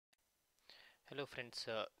Hello friends,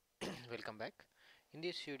 welcome back. In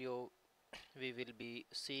this video, we will be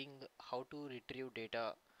seeing how to retrieve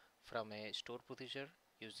data from a store procedure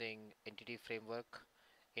using Entity Framework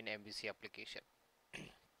in MVC application.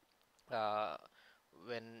 Uh,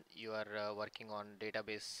 when you are working on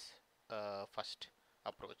database first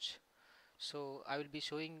approach. So I will be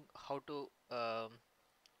showing how to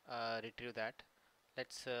retrieve that.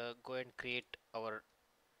 Let's go and create our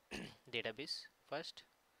database first.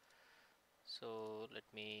 So let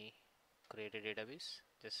me create a database.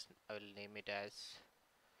 Just I will name it as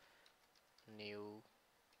new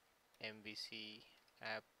MVC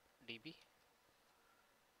app DB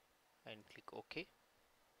and click OK.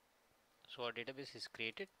 So our database is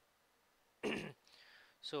created.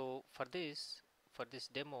 So for this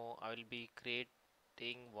demo, I will be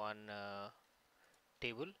creating one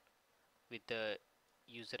table with the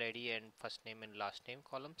user ID and first name and last name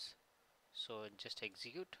columns. So just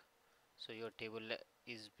execute. So your table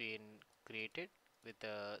is being created with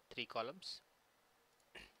three columns.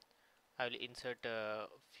 I will insert a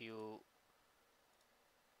few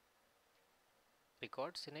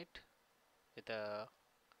records in it with a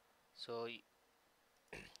so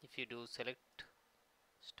if you do select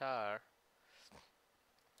star,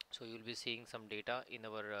 so you will be seeing some data in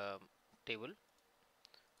our table.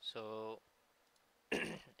 So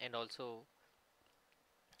and also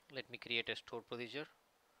let me create a store procedure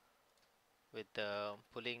with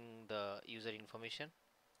pulling the user information.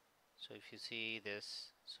 So if you see this,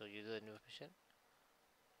 so user information,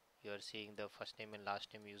 you are seeing the first name and last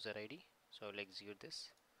name user ID. So I'll execute this.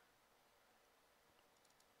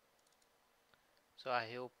 So I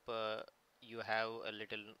hope you have a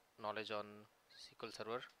little knowledge on SQL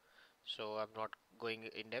Server. So I'm not going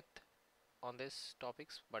in depth on these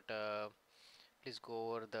topics, but please go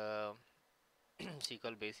over the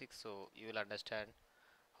SQL basics so you will understand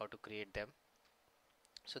how to create them.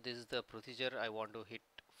 So this is the procedure I want to hit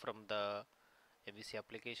from the MVC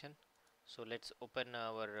application. So let's open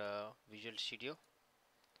our Visual Studio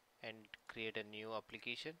and create a new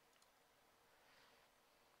application.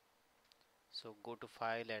 So go to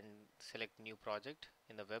file and select new project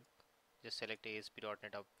in the web. Just select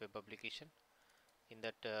ASP.NET web application. In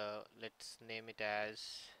that let's name it as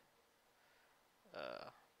uh,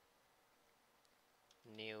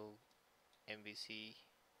 new MVC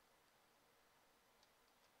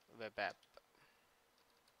web app.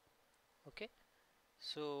 Okay,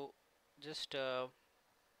 so just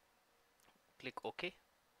click OK.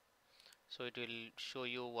 So it will show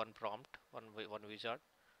you one prompt, one wizard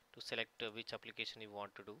to select which application you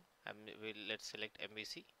want to do. And let's select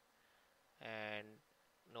MVC and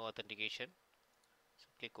no authentication. So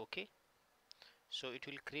click OK. So it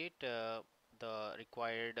will create the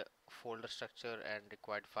required folder structure and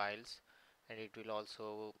required files, and it will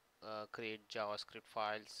also create JavaScript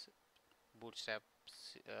files, Bootstrap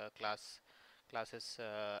classes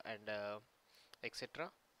and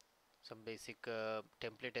etc. Some basic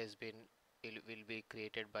template has been will be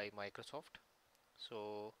created by Microsoft.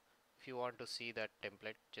 So if you want to see that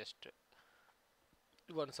template, just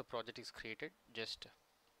once a project is created, just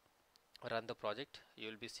run the project. You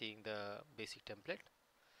will be seeing the basic template.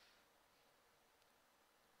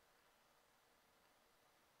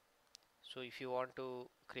 So if you want to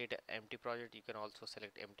create an empty project, you can also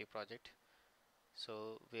select empty project.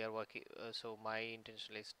 So we are working so my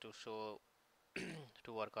intention is to show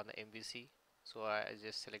to work on the MVC, so I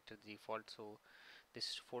just selected the default. So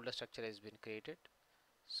this folder structure has been created.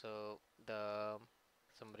 So the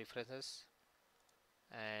some references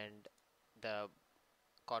and the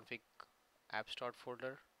config app start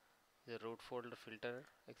folder, the root folder, filter,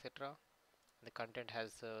 etc. The content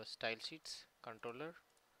has the style sheets, controller,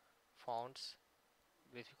 fonts,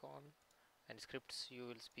 graphicon, and scripts. You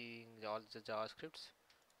will see all the JavaScripts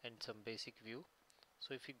and some basic view.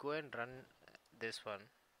 So if you go and run this one,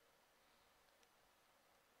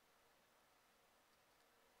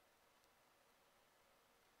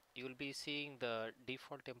 you will be seeing the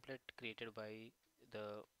default template created by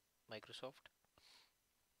the Microsoft.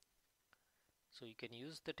 So you can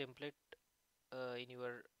use the template in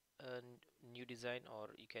your new design, or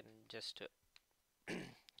you can just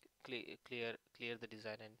clear the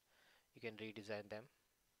design and you can redesign them.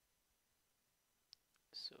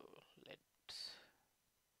 So let's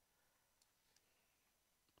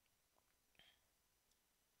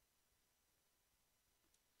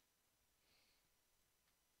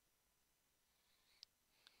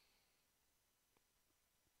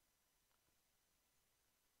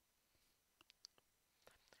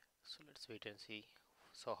let's wait and see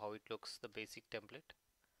so how it looks, the basic template.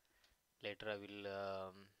 Later I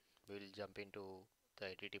will jump into the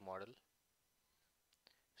entity model.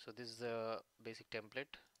 So this is the basic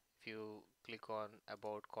template. If you click on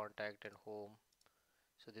about, contact and home,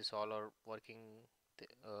 so this all are working,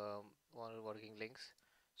 all are working links.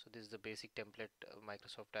 So this is the basic template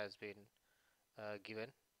Microsoft has been given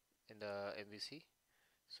in the MVC.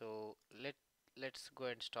 So let's go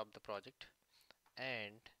and stop the project,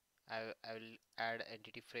 and I will add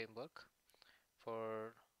entity framework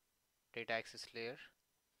for data access layer.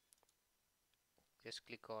 Just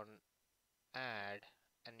click on add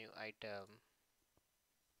a new item.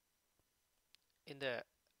 In the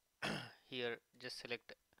here just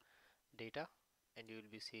select data, and you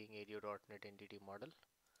will be seeing ADO.NET entity model.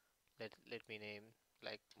 Let me name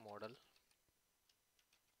like model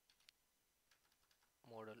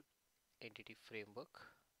entity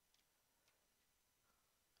framework.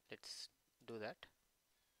 Let's do that,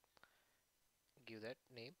 give that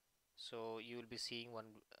name. So you will be seeing one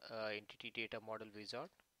entity data model wizard.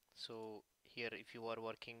 So here if you are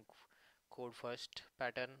working code first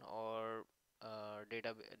pattern or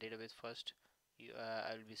database first,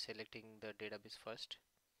 I will be selecting the database first.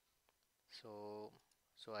 So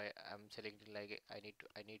I am selecting like I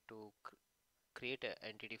need to create an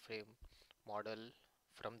entity frame model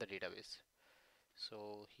from the database.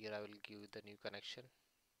 So here I will give the new connection.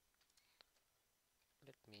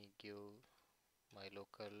 Let me give my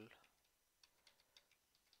local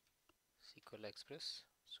SQL Express.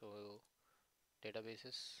 So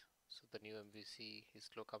databases. So the new MVC is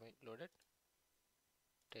loaded.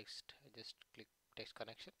 Text. I just click text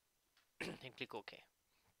connection and click OK.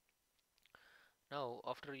 Now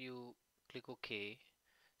after you click OK,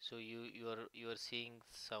 so you are seeing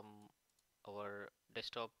some our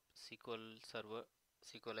desktop SQL server,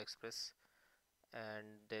 SQL Express, and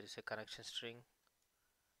there is a connection string.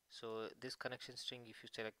 So this connection string, if you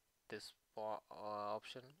select this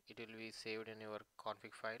option, it will be saved in your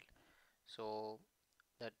config file. So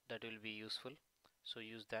that will be useful. So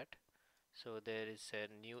use that. So there is a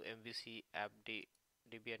new MVC app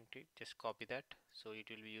DB entry. Just copy that. So it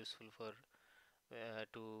will be useful for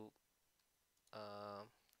to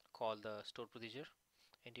call the stored procedure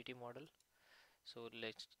entity model. So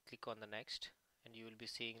let's click on the next, and you will be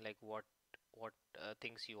seeing like what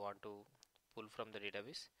things you want to pull from the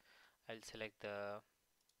database. I'll select the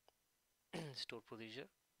stored procedure,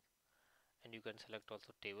 and you can select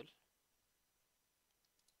also table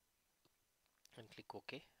and click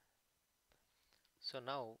OK. So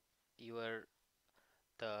now your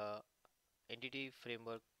the entity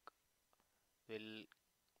framework will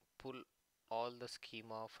pull all the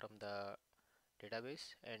schema from the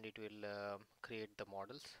database, and it will create the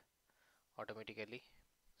models automatically.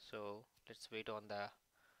 So let's wait on the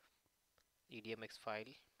EDMX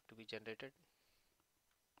file to be generated.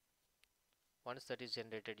 Once that is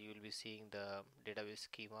generated, you will be seeing the database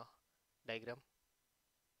schema diagram.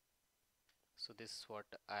 So this is what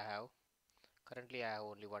I have. Currently I have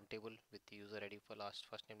only one table with the user ID for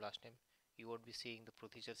first name last name. You won't be seeing the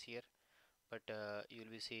procedures here, but you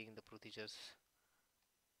will be seeing the procedures.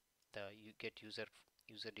 You get user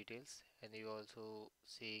details, and you also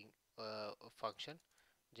seeing a function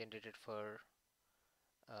generated for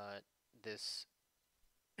this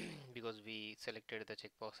because we selected the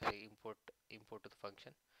checkbox. I import to the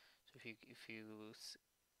function. So if you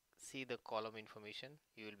see the column information,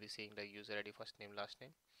 you will be seeing the user ID first name last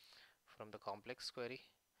name from the complex query.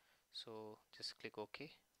 So just click OK.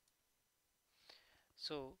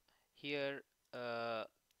 So here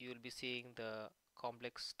you will be seeing the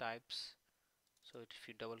complex types. So if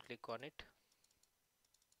you double click on it,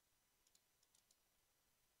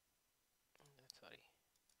 sorry.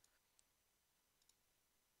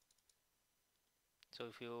 So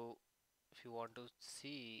if you want to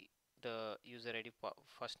see the user ID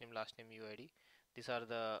first name last name UID, these are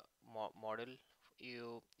the model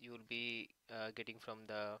you will be getting from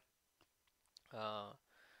the uh,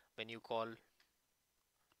 when you call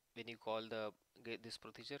the get this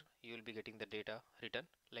procedure, you will be getting the data written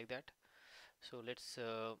like that. So let's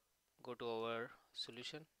go to our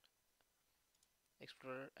solution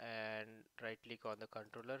explorer and right click on the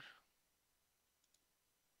controller.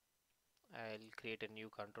 I'll create a new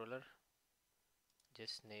controller.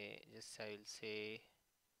 Just I will say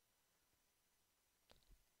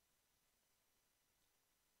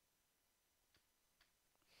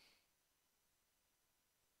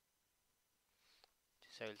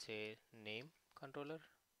I will say name controller.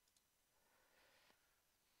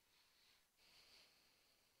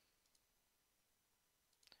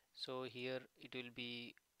 So here it will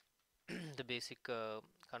be the basic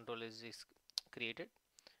control is created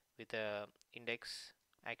with a index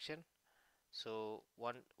action. So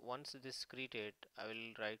once this is created, I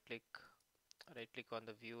will right click right click on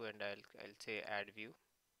the view and I'll say add view.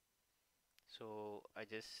 So I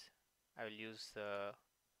will use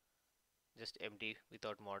just empty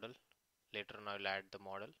without model. Later on I'll add the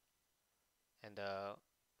model, and the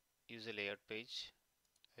user layout page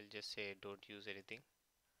I'll just say don't use anything,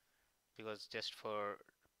 because just for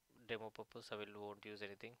demo purpose I won't use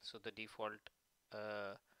anything. So the default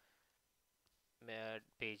uh,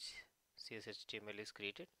 page CSHTML is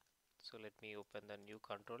created. So let me open the new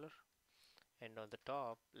controller, and on the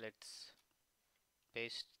top let's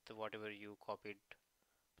paste whatever you copied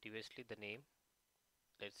previously, the name,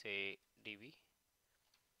 let's say db.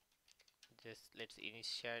 Just let's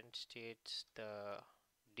instantiate the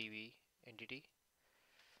db entity.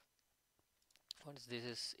 Once this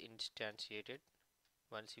is instantiated,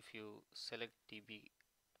 once if you select db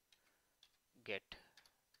get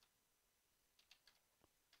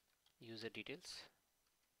user details,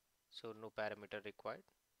 so no parameter required.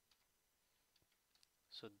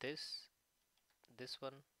 So this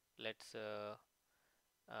one, let's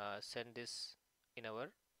send this in our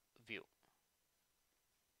view,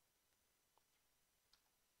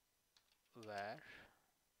 where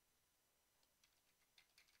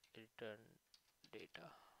return data.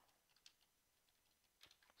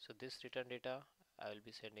 So this return data I will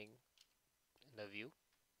be sending in the view.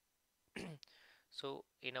 So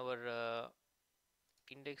in our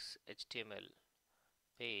index HTML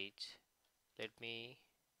page,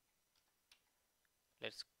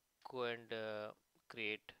 let's go and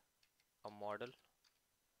create a model.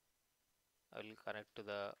 I will connect to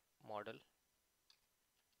the model,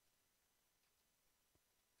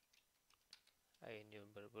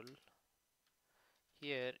 enumerable.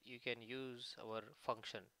 Here you can use our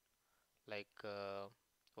function, like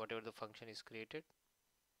whatever the function is created,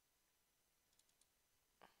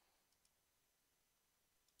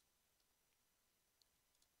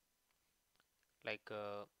 like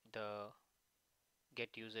the get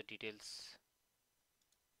user details.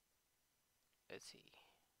 Let's see,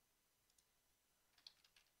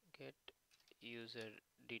 get user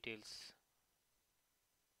details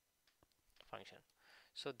function.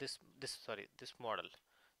 So this model.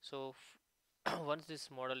 So once this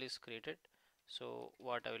model is created, so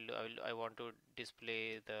what I will do, I want to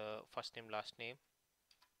display the first name last name.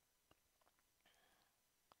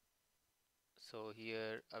 So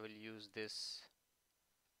here I will use this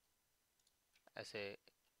as a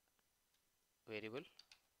variable.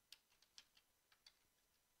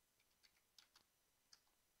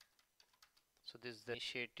 So this is the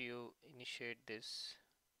initiate this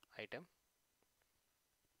item.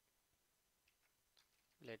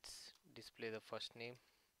 Let's display the first name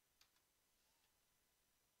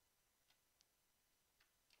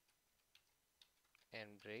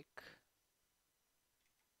and break.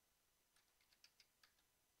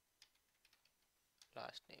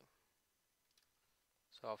 Last name.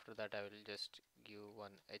 So after that I will just give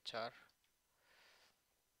one HR.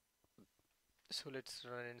 So let's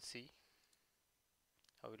run and see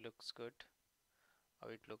how it looks good, how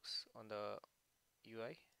it looks on the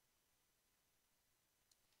UI.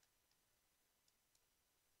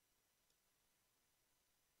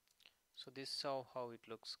 So this is how it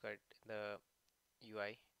looks good in the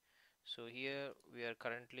UI. So here we are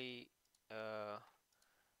currently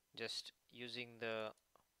just using the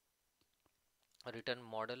return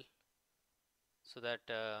model, so that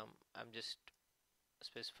I'm just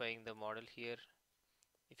specifying the model here.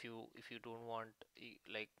 If you don't want,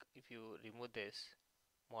 like if you remove this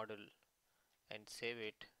model and save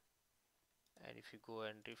it, and if you go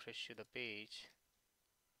and refresh to the page,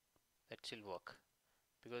 that will work,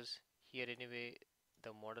 because here anyway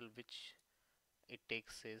the model which it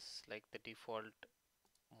takes is like the default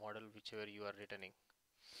model whichever you are returning.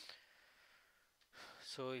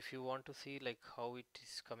 So if you want to see like how it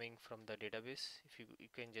is coming from the database, if you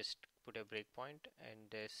can just put a breakpoint, and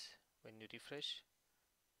this when you refresh,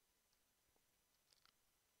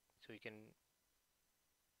 so you can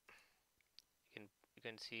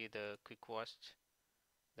see the quick watch,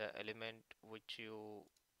 the element which you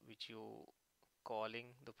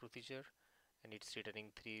calling the procedure, and it's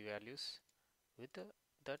returning three values with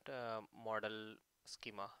that model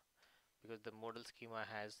schema, because the model schema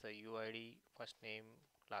has the UID, first name,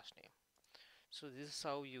 last name. So this is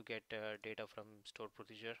how you get data from stored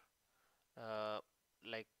procedure. uh,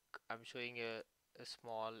 like I'm showing a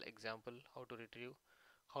small example how to retrieve,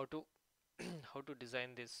 how to how to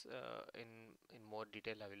design this in more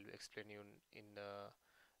detail. I will explain you in the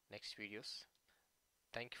next videos.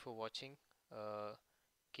 Thank you for watching.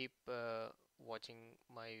 Keep watching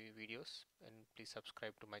my videos, and please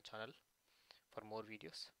subscribe to my channel for more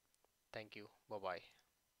videos. Thank you. Bye bye.